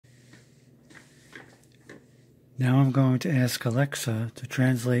Now I'm going to ask Alexa to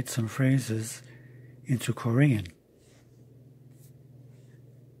translate some phrases into Korean.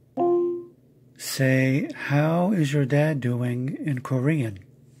 Say, how is your dad doing in Korean?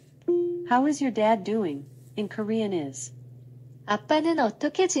 How is your dad doing in Korean is. 아빠는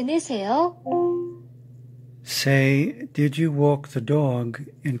어떻게 지내세요? Say, did you walk the dog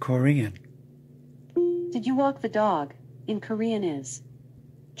in Korean? Did you walk the dog in Korean is.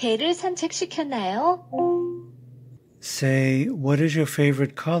 개를 산책시켰나요? Say, what is your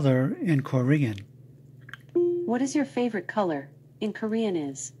favorite color in Korean? What is your favorite color in Korean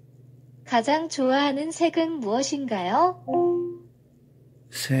is. 가장 좋아하는 색은 무엇인가요?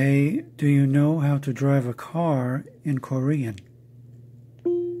 Say, do you know how to drive a car in Korean?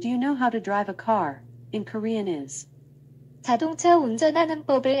 Do you know how to drive a car in Korean is. 자동차 운전하는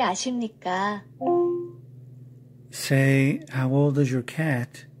법을 아십니까? Say, how old is your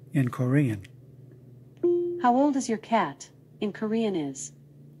cat in Korean? How old is your cat in Korean is.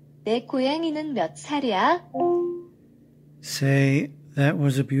 내 고양이는 몇 살이야? Say, that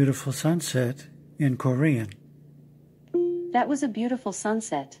was a beautiful sunset in Korean. That was a beautiful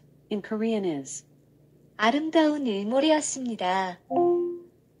sunset in Korean is. 아름다운 일몰이었습니다.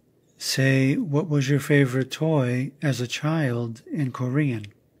 Say, what was your favorite toy as a child in Korean?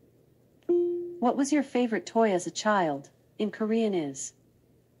 What was your favorite toy as a child in Korean is.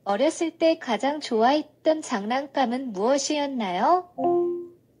 어렸을 때 가장 좋아했던 장난감은 무엇이었나요?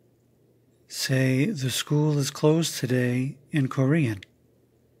 Say, the school is closed today in Korean.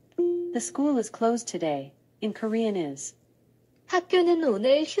 The school is closed today in Korean is. 학교는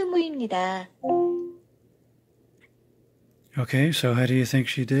오늘 휴무입니다. Okay, so how do you think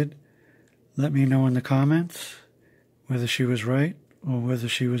she did? Let me know in the comments whether she was right or whether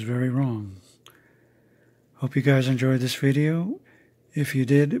she was very wrong. Hope you guys enjoyed this video. If you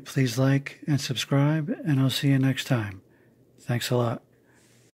did, please like and subscribe, and I'll see you next time. Thanks a lot.